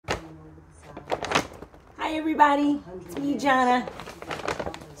Hi everybody, it's me, Jonna.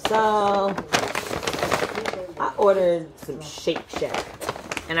 So I ordered some Shake Shack,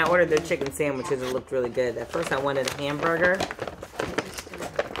 and I ordered their chicken sandwiches. It looked really good. At first I wanted a hamburger,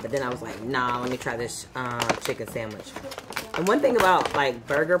 but then I was like, nah, let me try this chicken sandwich. And one thing about like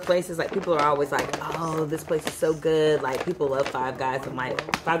burger places, like people are always like, oh, this place is so good. Like people love Five Guys. I'm like,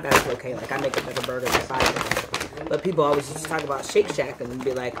 Five Guys is okay. Like I make a better burger than Five Guys. But people always just talk about Shake Shack and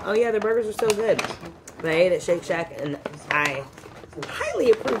be like, oh yeah, their burgers are so good. But I ate at Shake Shack and I highly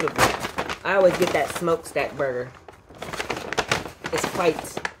approve of it. I always get that smokestack burger. It's quite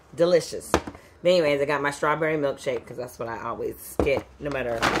delicious. But anyways, I got my strawberry milkshake because that's what I always get no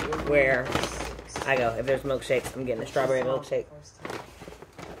matter where I go. If there's milkshakes, I'm getting a strawberry milkshake.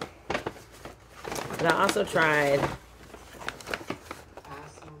 And I also tried,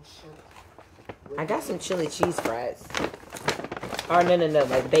 I got some chili cheese fries. Or no,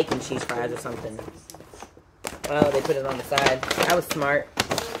 like bacon cheese fries or something. Oh, they put it on the side. That was smart.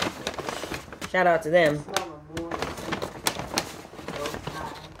 Shout out to them.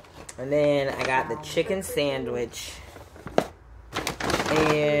 And then I got the chicken sandwich.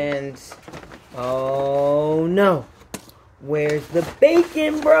 And oh no. Where's the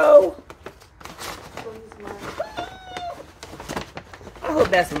bacon, bro? I hope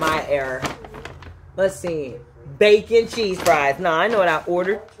that's my error. Let's see. Bacon cheese fries. No, I know what I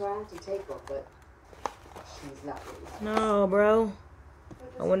ordered. No, bro.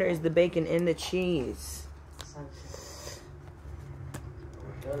 I wonder, is the bacon in the cheese?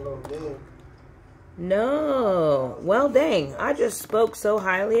 No. Well, dang. I just spoke so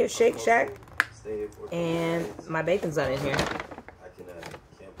highly at Shake Shack. And my bacon's not in here.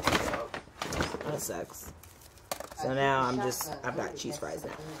 That sucks. So now I've got cheese fries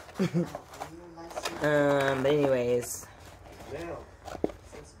now. But anyways.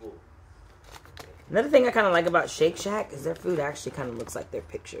 Another thing I kind of like about Shake Shack is their food actually kind of looks like their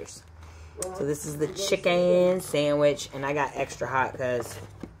pictures. So this is the chicken sandwich, and I got extra hot because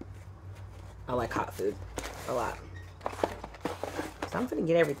I like hot food a lot. So I'm gonna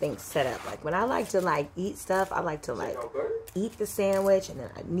get everything set up. Like when I like to like eat stuff, I like to like eat the sandwich, and then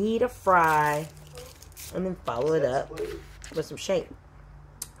I need a fry, and then follow it up with some shake.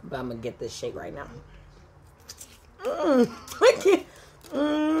 But I'm gonna get this shake right now. I can't.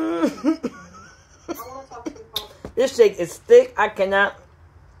 This shake is thick. I cannot.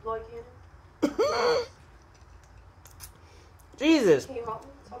 Jesus. Can you help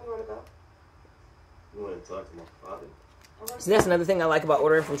me? Tell me where to go. You want to talk to my father? See, that's another thing I like about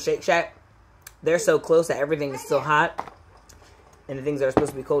ordering from Shake Shack. They're so close that everything is still hot, and the things that are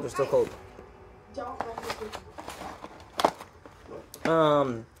supposed to be cold are still cold.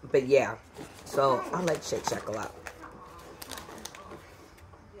 But yeah, so I like Shake Shack a lot.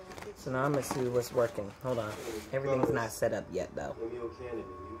 So now I'm gonna see what's working. Hold on, everything's not set up yet though.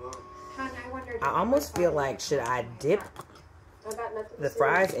 I almost feel like, should I dip the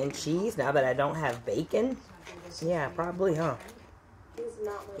fries in cheese now that I don't have bacon? Yeah, probably, huh?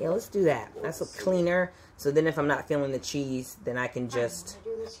 Yeah, let's do that. That's a cleaner. So then if I'm not feeling the cheese, then I can just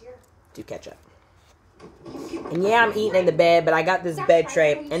do ketchup. And yeah, I'm eating in the bed, but I got this bed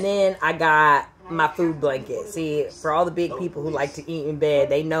tray. And then I got my food blanket. See, for all the big people who like to eat in bed,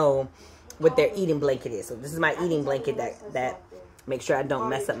 they know what their eating blanket is. So this is my eating blanket that makes sure I don't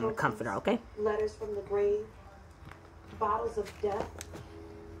mess up my comforter, okay? Letters from the grave, bottles of death,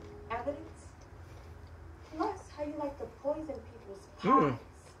 evidence. Plus, how you like to poison people's pies. And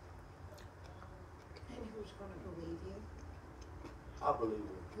who's going to believe you? I believe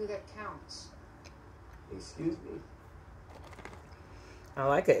you. Who that counts? Excuse me? I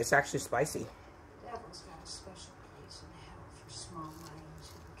like it. It's actually spicy. The devil's got a special place in hell for small minds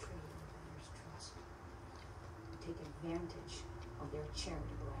who betray others' trust. Take advantage of their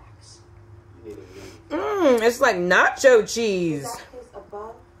charitable acts. You need a leave. It's like nacho cheese.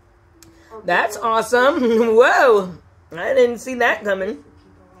 Above, That's awesome. Whoa. I didn't see that coming.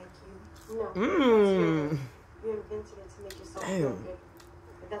 no. Mmm. You invented it to make yourself feel Damn. good.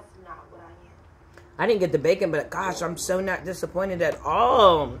 But that's not what I am. I didn't get the bacon, but gosh, I'm so not disappointed at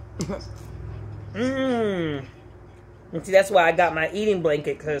all. Mmm. And see, that's why I got my eating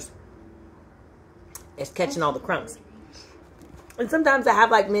blanket, because it's catching all the crumbs. And sometimes I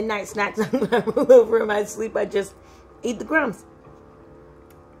have like midnight snacks when I roll over in my sleep. I just eat the crumbs.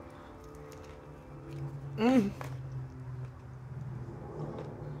 Mmm.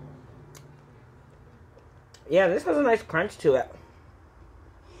 Yeah, this has a nice crunch to it.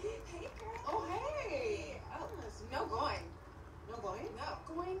 Hey, girl. Oh, hey. Ellis. No going. No going? No.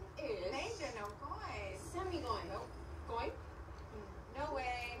 Going is. Danger, no going. Semi going. No. Going? No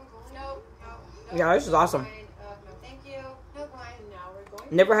way. No. No. Yeah, this is awesome. No, thank you. No wine. Now we're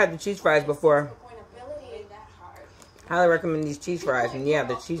going. Never had the cheese fries before. Ability that hard. Highly recommend these cheese fries. And yeah,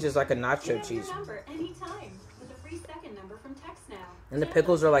 the cheese is like a nacho cheese. Number anytime with a free second number from Text Now. And the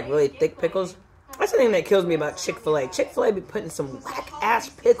pickles are like really thick pickles. That's the thing that kills me about Chick-fil-A. Chick-fil-A be putting some whack-ass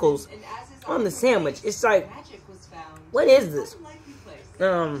pickles on the sandwich. It's like, what is this?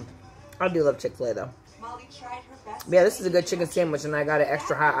 I do love Chick-fil-A though. But yeah, this is a good chicken sandwich, and I got it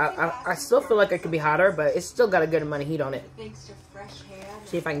extra hot. I still feel like it could be hotter, but it's still got a good amount of heat on it.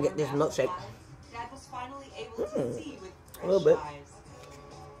 See if I can get this milkshake. A little bit.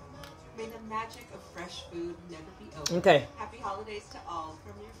 May the magic of fresh food never be over. Okay. Happy holidays to all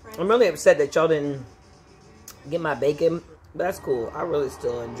from your friends. I'm really upset that y'all didn't get my bacon, but that's cool. I really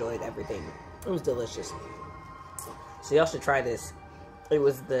still enjoyed everything. It was delicious. So y'all should try this. It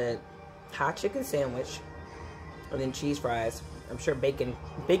was the hot chicken sandwich and then cheese fries. I'm sure bacon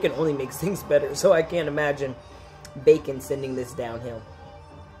only makes things better, so I can't imagine bacon sending this downhill.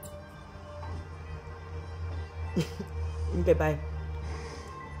 Okay, bye.